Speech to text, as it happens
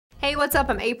Hey, what's up?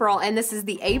 I'm April, and this is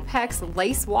the Apex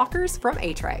Lace Walkers from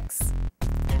Aetrex.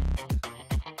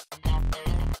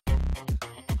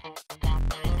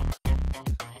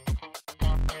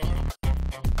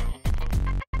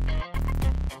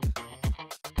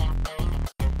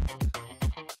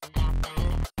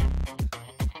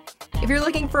 If you're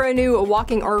looking for a new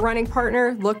walking or running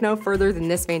partner, look no further than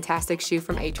this fantastic shoe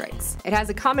from Aetrex. It has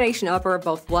a combination upper of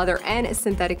both leather and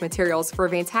synthetic materials for a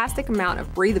fantastic amount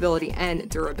of breathability and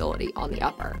durability on the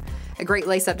upper. A great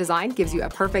lace-up design gives you a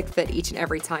perfect fit each and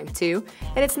every time too,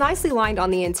 and it's nicely lined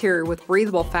on the interior with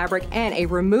breathable fabric and a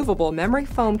removable memory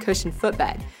foam cushion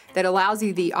footbed that allows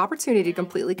you the opportunity to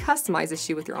completely customize the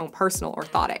shoe with your own personal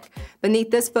orthotic. Beneath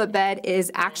this footbed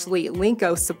is actually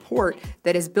Linko support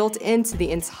that is built into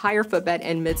the entire footbed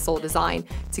and midsole design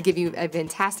to give you a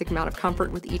fantastic amount of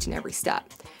comfort with each and every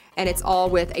step. And it's all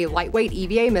with a lightweight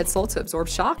EVA midsole to absorb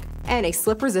shock and a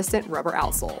slip-resistant rubber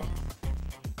outsole.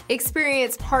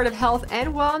 Experience part of health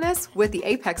and wellness with the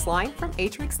Apex line from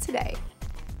Aetrex today.